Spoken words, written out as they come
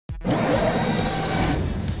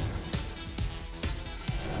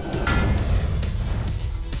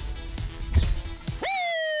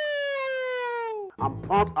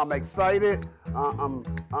pumped. I'm excited. I'm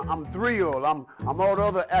thrilled. I'm all the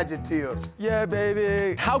other adjectives. Yeah,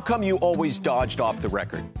 baby. How come you always dodged off the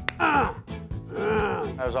record? I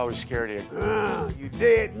was always scared of you. You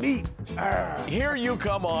dead meat. Here you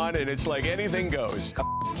come on, and it's like anything goes.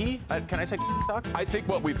 Can I say sock? I think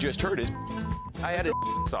what we've just heard is I had a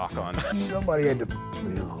sock on. Somebody had to piss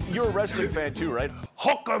me off. you're a wrestling fan too, right?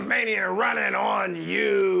 Hulkamania running on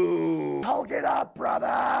you. Hold it up,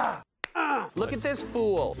 brother. Look at this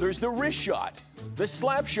fool. There's the wrist shot, the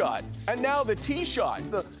slap shot, and now the tee shot.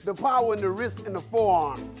 The power in the wrist and the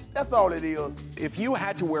forearm. That's all it is. If you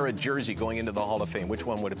had to wear a jersey going into the Hall of Fame, which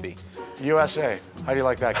one would it be? USA. How do you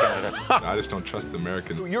like that, Canada? I just don't trust the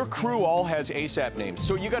Americans. Your crew all has ASAP names,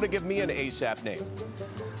 so you got to give me an ASAP name.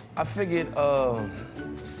 I figured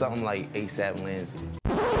something like ASAP Lindsay.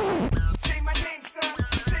 Say my name, son.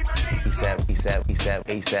 Say my name, son.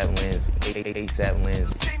 ASAP Lindsay. ASAP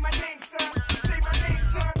Lindsay. Say my name, son. Say my name,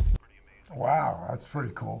 son. Wow, that's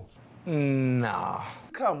pretty cool. Nah.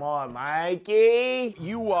 Come on, Mikey.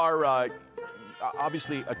 You are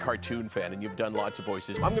obviously a cartoon fan, and you've done lots of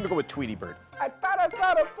voices. I'm going to go with Tweety Bird. I thought I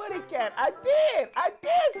saw the putty cat. I did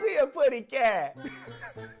see a putty cat.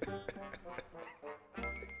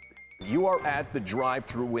 You are at the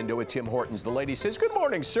drive-through window at Tim Hortons. The lady says, "Good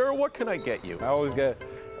morning, sir. What can I get you?" I always get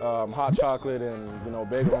hot chocolate and,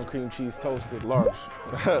 bagel and cream cheese toasted, large.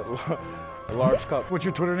 A large cup. What's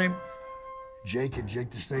your Twitter name? Jake and Jake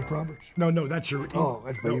the Snake Roberts? No, that's your email. Oh,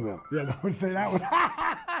 that's my email. Yeah, don't say that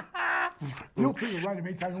one. Feel free to write him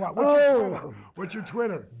anytime you want. What's your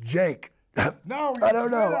Twitter? Jake. No, I don't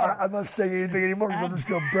know. I'm not saying anything anymore because I'm just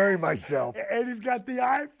going to bury myself. And he's got the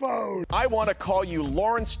iPhone. I want to call you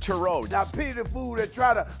Lawrence Tureau. Now pity the fool that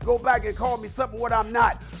try to go back and call me something what I'm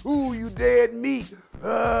not. Ooh, you dead meat.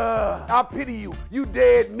 I pity you. You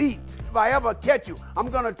dead meat. If I ever catch you, I'm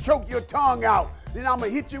gonna choke your tongue out. Then I'm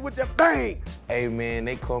gonna hit you with the bang. Hey man,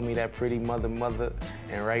 they call me that pretty mother,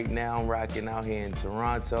 and right now I'm rocking out here in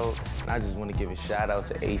Toronto. And I just want to give a shout out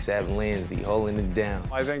to ASAP Lindsay, holding it down.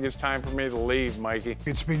 I think it's time for me to leave, Mikey.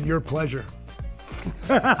 It's been your pleasure.